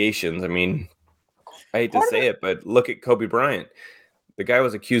allegations. I mean, I hate to say it, but look at Kobe Bryant. The guy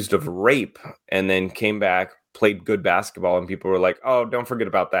was accused of rape and then came back, played good basketball, and people were like, oh, don't forget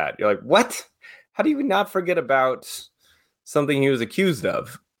about that. You're like, what? How do you not forget about something he was accused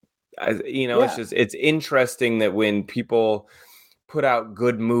of? It's interesting that when people put out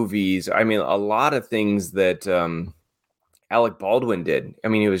good movies, I mean, a lot of things that Alec Baldwin did, I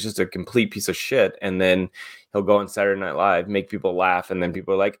mean, he was just a complete piece of shit. And then he'll go on Saturday Night Live, make people laugh, and then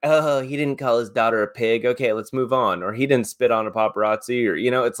people are like, oh, he didn't call his daughter a pig. Okay, let's move on. Or he didn't spit on a paparazzi, or,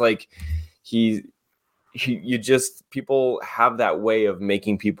 it's like people have that way of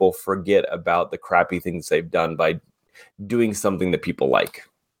making people forget about the crappy things they've done by doing something that people like.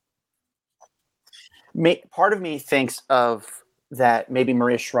 Part of me thinks of that maybe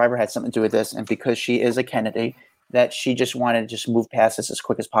Maria Shriver had something to do with this, and because she is a Kennedy, that she just wanted to just move past this as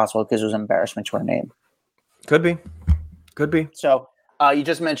quick as possible because it was an embarrassment to her name. Could be. So you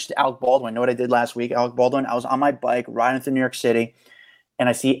just mentioned Alec Baldwin. Know what I did last week? Alec Baldwin. I was on my bike riding through New York City, and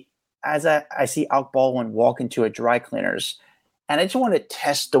I see Alec Baldwin walk into a dry cleaners, and I just want to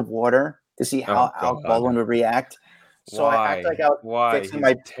test the water to see how Alec Baldwin would react. So I act like I was fixing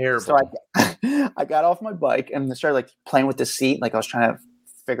my terrible. So I got off my bike and started like playing with the seat, like I was trying to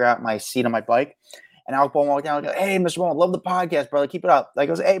figure out my seat on my bike. And Alec Baldwin walked down and go, "Hey, Mr. Baldwin, love the podcast, brother. Keep it up." Like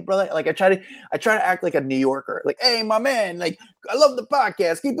I was, "Hey, brother." Like I try to act like a New Yorker, like, "Hey, my man, like I love the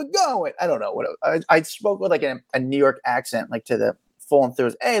podcast. Keep it going." I don't know what I spoke with like a New York accent, like to the full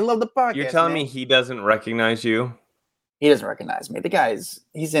enthusiast. "Hey, love the podcast." You're telling me he doesn't recognize you? He doesn't recognize me. The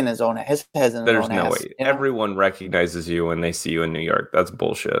he's in his own his head's in his There's own no ass, way. Everyone recognizes you when they see you in New York. That's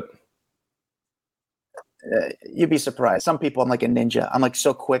bullshit. You'd be surprised. Some people, I'm like a ninja. I'm like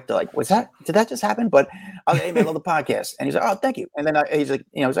so quick to like, did that just happen? But I was like, "Hey, man, I love the podcast." And he's like, "Oh, thank you." And then he's like,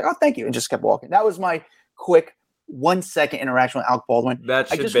 he's like, "Oh, thank you," and just kept walking. That was my quick 1 second interaction with Alec Baldwin. That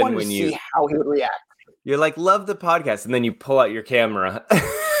should have been when you see how he would react. You're like, "Love the podcast," and then you pull out your camera.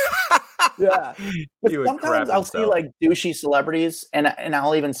 Yeah. But sometimes I'll see like douchey celebrities, and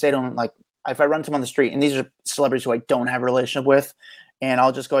I'll even say to them, like, if I run into them on the street, and these are celebrities who I don't have a relationship with, and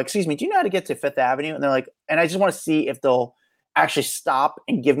I'll just go, "Excuse me, do you know how to get to Fifth Avenue?" And they're like, and I just want to see if they'll actually stop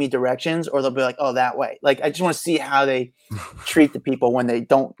and give me directions, or they'll be like, "Oh, that way." Like, I just want to see how they treat the people when they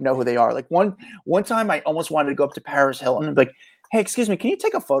don't know who they are. Like one time I almost wanted to go up to Paris Hilton and be like, "Hey, excuse me, can you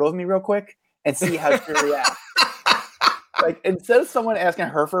take a photo of me real quick?" and see how she reacts. Like, instead of someone asking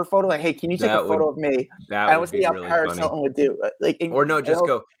her for a photo, like, "Hey, can you take a photo of me?" I would see how really Paris Hilton would do. Like, or no, just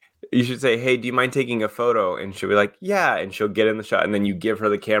go. You should say, "Hey, do you mind taking a photo?" And she'll be like, "Yeah," and she'll get in the shot, and then you give her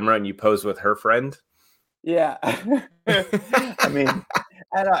the camera and you pose with her friend. Yeah, I mean,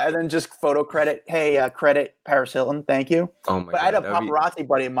 and then just photo credit. Hey, credit Paris Hilton, thank you. Oh my! But I had a paparazzi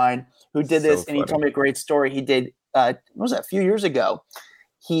buddy of mine who did this, and he told me a great story. He did. What was that? A few years ago.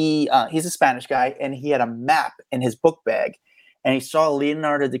 He's a Spanish guy, and he had a map in his book bag, and he saw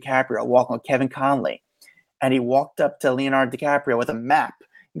Leonardo DiCaprio walking with Kevin Conley, and he walked up to Leonardo DiCaprio with a map.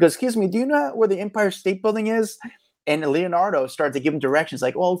 He goes, "Excuse me, do you know where the Empire State Building is?" And Leonardo started to give him directions,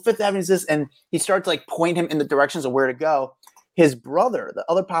 like, "Well, Fifth Avenue is this," and he started to like point him in the directions of where to go. His brother, the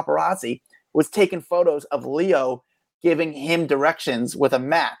other paparazzi, was taking photos of Leo giving him directions with a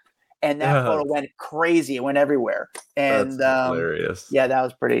map. And that photo went crazy. It went everywhere. And that's hilarious. Yeah, that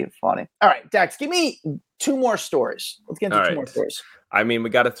was pretty funny. All right, Dax, give me 2 more stories. Let's get into 2 more stories. I mean, we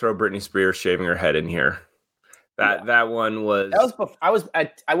got to throw Britney Spears shaving her head in here. That one was. That was before, I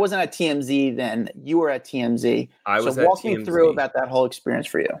wasn't at TMZ then. You were at TMZ. So walk me through about that whole experience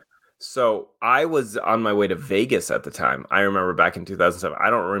for you. So I was on my way to Vegas at the time. I remember back in 2007.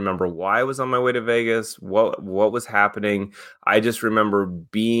 I don't remember why I was on my way to Vegas, what was happening. I just remember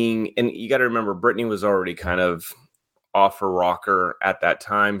being, and you got to remember, Britney was already kind of off her rocker at that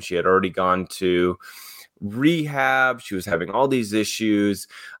time. She had already gone to rehab. She was having all these issues.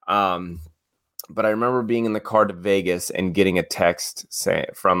 But I remember being in the car to Vegas and getting a text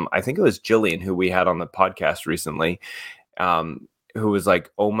from, I think it was Jillian, who we had on the podcast recently, who was like,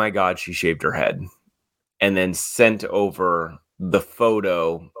 "Oh my God, she shaved her head," and then sent over the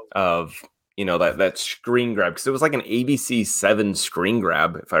photo of, that screen grab. Cause it was like an ABC 7 screen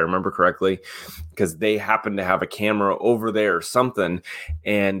grab, if I remember correctly, because they happened to have a camera over there or something.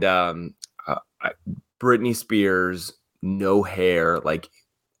 And Britney Spears, no hair, like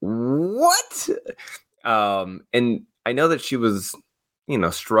what? And I know that she was,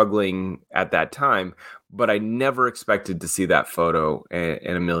 struggling at that time, but I never expected to see that photo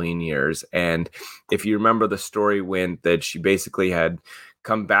in a million years. And if you remember, the story went that she basically had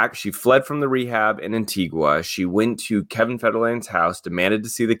come back. She fled from the rehab in Antigua. She went to Kevin Federline's house, demanded to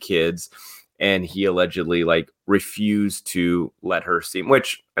see the kids, and he allegedly refused to let her see him,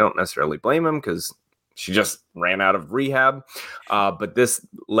 which I don't necessarily blame him because she just ran out of rehab. But this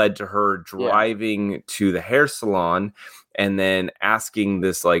led to her driving to the hair salon and then asking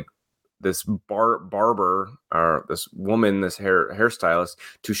this barber or this woman, this hairstylist,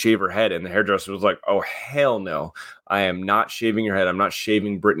 to shave her head. And the hairdresser was like, "Oh, hell no. I am not shaving your head. I'm not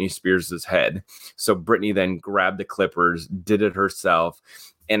shaving Britney Spears' head." So Britney then grabbed the clippers, did it herself.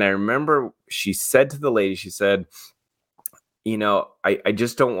 And I remember she said to the lady, she said, I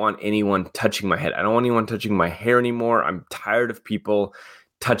just don't want anyone touching my head. I don't want anyone touching my hair anymore. I'm tired of people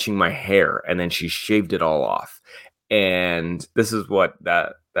touching my hair. And then she shaved it all off. And this is what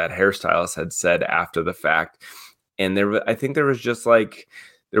that hairstylist had said after the fact. And I think there was just like,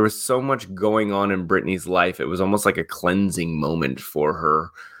 there was so much going on in Britney's life. It was almost like a cleansing moment for her.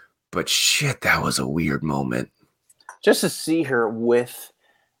 But shit, that was a weird moment. Just to see her with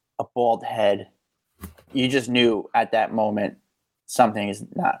a bald head, you just knew at that moment something is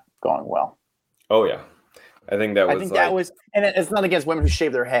not going well. Oh yeah, I think that was. And it's not against women who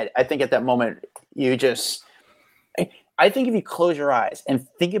shave their head. I think at that moment you just. I think if you close your eyes and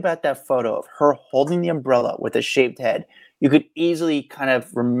think about that photo of her holding the umbrella with a shaved head, you could easily kind of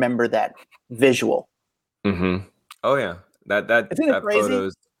remember that visual. Mm-hmm. Oh yeah, that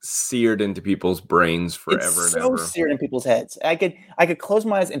photo's seared into people's brains forever. It's and so ever. seared in people's heads. I could close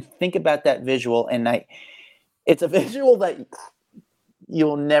my eyes and think about that visual, and it's a visual that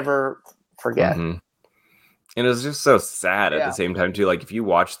you'll never forget. Mm-hmm. And it was just so sad at the same time too. Like if you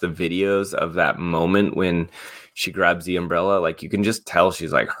watch the videos of that moment when she grabs the umbrella, like you can just tell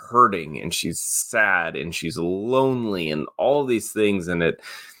she's like hurting and she's sad and she's lonely and all these things. And it,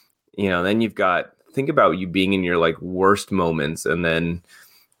 then think about you being in your like worst moments. And then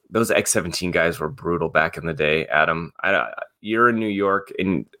those X-17 guys were brutal back in the day, Adam. You're in New York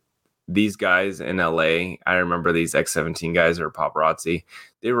and these guys in LA, I remember these X-17 guys or paparazzi,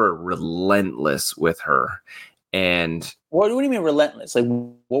 they were relentless with her. And what do you mean relentless? Like,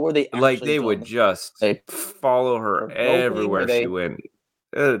 what were they like? They doing? Would just follow her everywhere she went.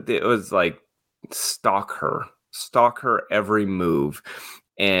 It was like stalk her every move,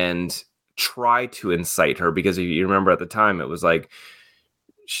 and try to incite her, because if you remember at the time, it was like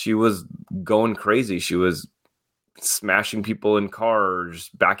she was going crazy. She was smashing people in cars,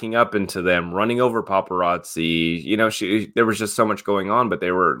 backing up into them, running over paparazzi. There was just so much going on, but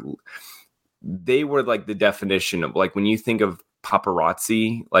they were like the definition of like when you think of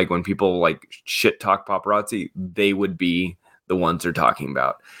paparazzi, like when people like shit talk paparazzi, they would be the ones they're talking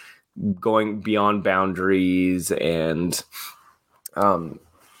about, going beyond boundaries and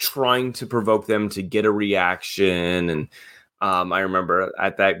trying to provoke them to get a reaction. And I remember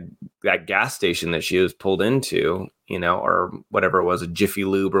at that gas station that she was pulled into, or whatever it was, a Jiffy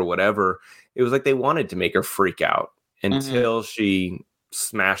Lube or whatever, it was like they wanted to make her freak out until she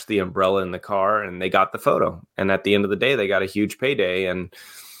smashed the umbrella in the car and they got the photo. And at the end of the day, they got a huge payday and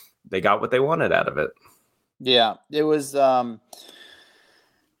they got what they wanted out of it. Yeah, it was, sorry,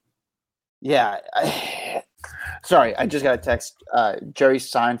 I just got a text. Jerry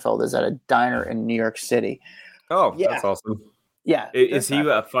Seinfeld is at a diner in New York City. Oh, yeah. That's awesome. Yeah. Is he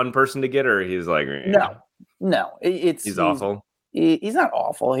a fun person to get, or he's like, no, he's awful. He's not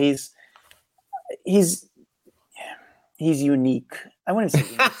awful. He's unique. I wouldn't say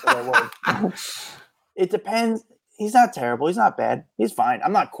unique. Word. It depends. He's not terrible. He's not bad. He's fine.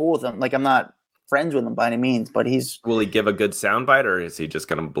 I'm not cool with him. Like, I'm not friends with him by any means, but will he give a good soundbite, or is he just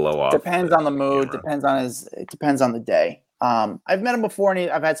going to blow off? Depends on the mood. It depends on the day. I've met him before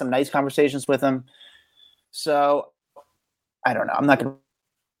and I've had some nice conversations with him. So I don't know. I'm not going to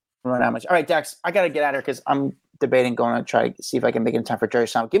run out much. All right, Dax, I got to get out of here because I'm debating going to try to see if I can make it in time for Jerry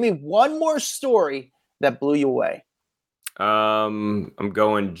Seinfeld. Give me one more story that blew you away. I'm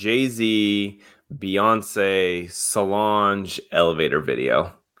going Jay-Z, Beyonce, Solange elevator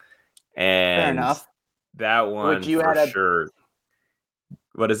video. And fair enough. That one for sure.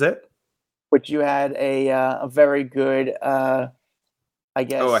 What is it? Which you had a very good, I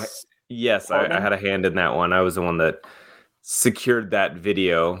guess. Yes, I had a hand in that one. I was the one that secured that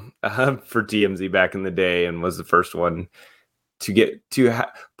video for TMZ back in the day and was the first one to get to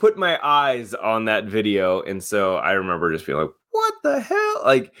put my eyes on that video. And so I remember just being like, what the hell?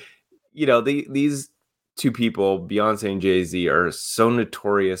 Like, these two people, Beyonce and Jay-Z, are so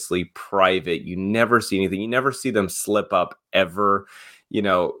notoriously private. You never see anything. You never see them slip up ever.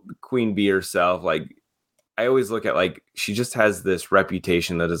 Queen Bee herself, like, I always look at, like, she just has this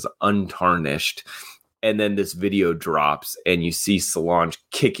reputation that is untarnished. And then this video drops and you see Solange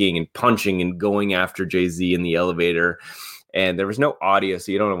kicking and punching and going after Jay-Z in the elevator. And there was no audio,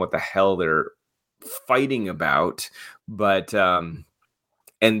 so you don't know what the hell they're fighting about. But, and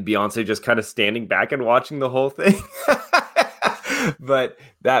Beyonce just kind of standing back and watching the whole thing. But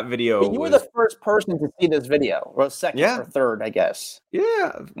that video, you were the first person to see this video, or second or third, I guess.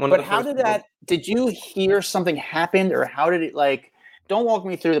 Yeah. But how did you hear something happened, or how did it, like, don't walk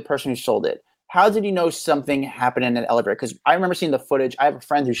me through the person who sold it. How did you know something happened in an elevator? Because I remember seeing the footage. I have a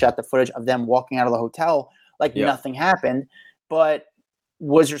friend who shot the footage of them walking out of the hotel like nothing happened. But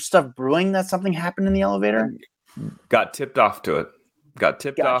was your stuff brewing that something happened in the elevator? Got tipped off to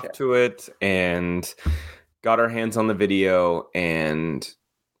it. And got our hands on the video. And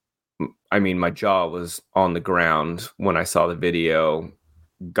I mean, my jaw was on the ground when I saw the video,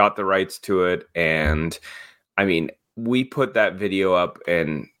 got the rights to it. And I mean, we put that video up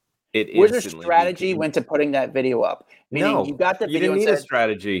and it was there strategy went to putting that video up? Meaning No, you got the you video didn't need and a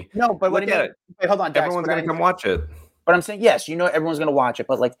strategy. No, but what Look at it. Wait, hold on, Dax, Everyone's going to come watch it. But I'm saying, yes, everyone's going to watch it,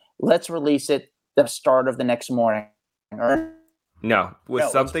 but like, let's release it the start of the next morning. Or Something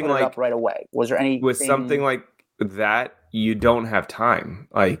let's put it like up right away. Was there any with something like that? You don't have time.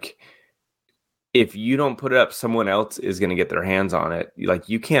 Like, if you don't put it up, someone else is going to get their hands on it. Like,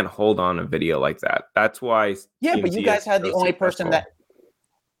 you can't hold on a video like that. That's why. Yeah, TMZ but you guys had the only person that.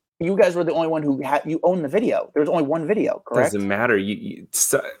 You guys were the only one who you owned the video. There was only one video, correct? Doesn't matter.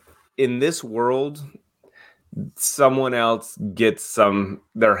 In this world, someone else gets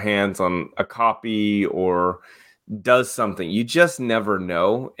their hands on a copy or does something. You just never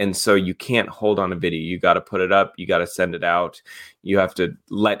know. And so you can't hold on a video. You got to put it up. You got to send it out. You have to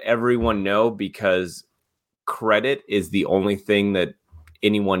let everyone know, because credit is the only thing that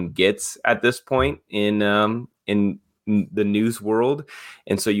anyone gets at this point in the news world.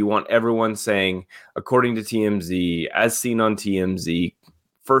 And so you want everyone saying, according to TMZ, as seen on TMZ,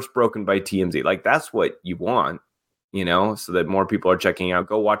 first broken by TMZ. Like, that's what you want, so that more people are checking out.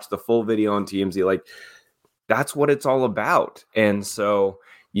 Go watch the full video on TMZ. Like, that's what it's all about. And so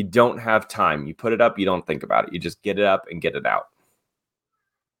you don't have time. You put it up, you don't think about it. You just get it up and get it out.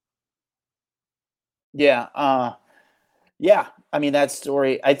 Yeah. Yeah. I mean, that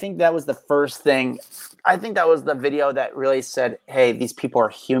story, I think that was the first thing. I think that was the video that really said, hey, these people are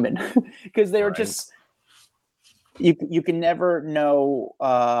human, because they were just, you can never know.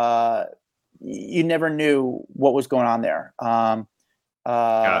 You never knew what was going on there. But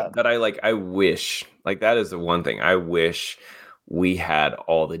I wish, that is the one thing I wish we had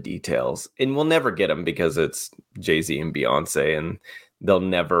all the details, and we'll never get them because it's Jay-Z and Beyonce, and they'll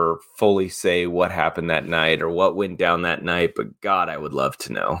never fully say what happened that night or what went down that night. But God, I would love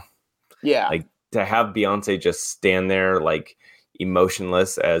to know. Yeah. Like, to have Beyonce just stand there, like,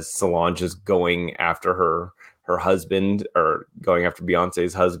 emotionless as Solange is going after her husband, or going after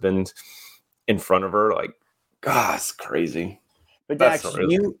Beyonce's husband in front of her. Like, God, it's crazy. But Dax,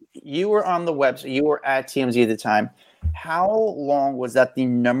 you were on the website. You were at TMZ at the time. How long was that the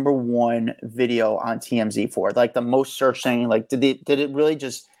number one video on TMZ for? Like, the most searched thing? Like, did it really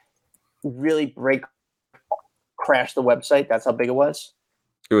just crash the website? That's how big it was?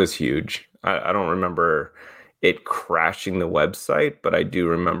 It was huge. I don't remember it crashing the website, but I do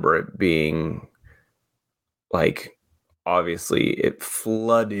remember it being, like, obviously it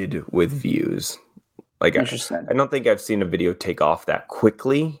flooded with views. Like, Interesting. I don't think I've seen a video take off that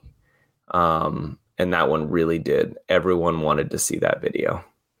quickly. And that one really did. Everyone wanted to see that video.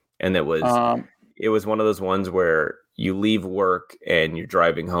 And it was one of those ones where you leave work and you're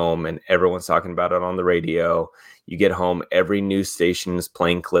driving home and everyone's talking about it on the radio. You get home, every news station is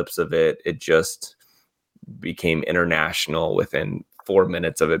playing clips of it. It just became international within 4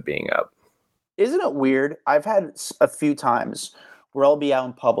 minutes of it being up. Isn't it weird? I've had a few times where I'll be out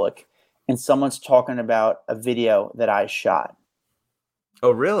in public and someone's talking about a video that I shot.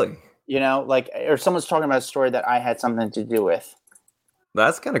 Oh, really? Or someone's talking about a story that I had something to do with.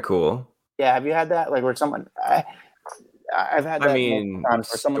 That's kind of cool. Yeah, have you had that? Like, where someone... I've had that. I mean, where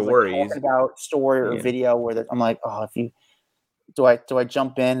someone's talking about story or video where I'm like, oh, do I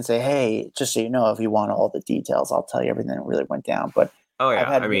jump in and say, hey, just so you know, if you want all the details, I'll tell you everything that really went down. But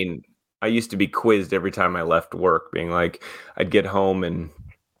I used to be quizzed every time I left work, being like, I'd get home and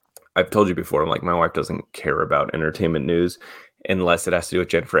I've told you before, I'm like, my wife doesn't care about entertainment news unless it has to do with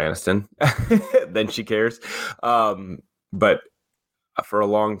Jennifer Aniston. Then she cares. But for a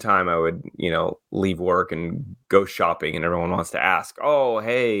long time, I would, leave work and go shopping, and everyone wants to ask, oh,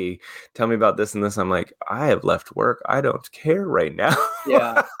 hey, tell me about this and this. I'm like, I have left work. I don't care right now.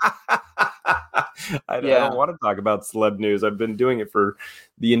 Yeah. I don't want to talk about celeb news. I've been doing it for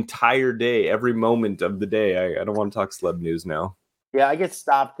the entire day, every moment of the day. I don't want to talk celeb news now. Yeah, I get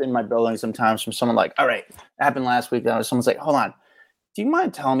stopped in my building sometimes from someone like, all right, it happened last week. Someone's like, hold on, do you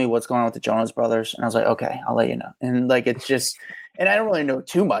mind telling me what's going on with the Jonas Brothers? And I was like, okay, I'll let you know. And like, it's just... And I don't really know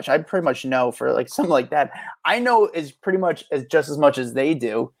too much. I pretty much know for like something like that. I know is pretty much just as much as they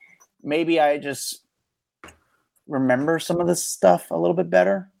do. Maybe I just remember some of this stuff a little bit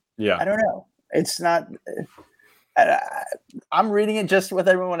better. Yeah. I don't know. It's not. I'm reading it just with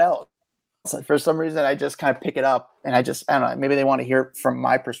everyone else. So for some reason, I just kind of pick it up and I don't know, maybe they want to hear it from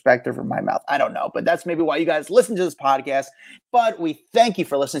my perspective or my mouth. I don't know, but that's maybe why you guys listen to this podcast. But we thank you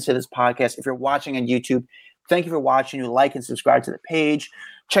for listening to this podcast. If you're watching on YouTube, thank you for watching. You like and subscribe to the page.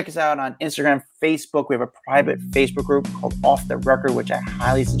 Check us out on Instagram, Facebook. We have a private Facebook group called Off the Record, which I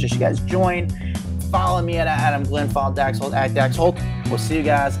highly suggest you guys join. Follow me at Adam Glynn. Follow Dax Holt at Dax Holt. We'll see you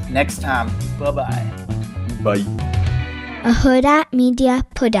guys next time. Bye-bye. Bye. A Huda Media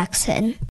Production.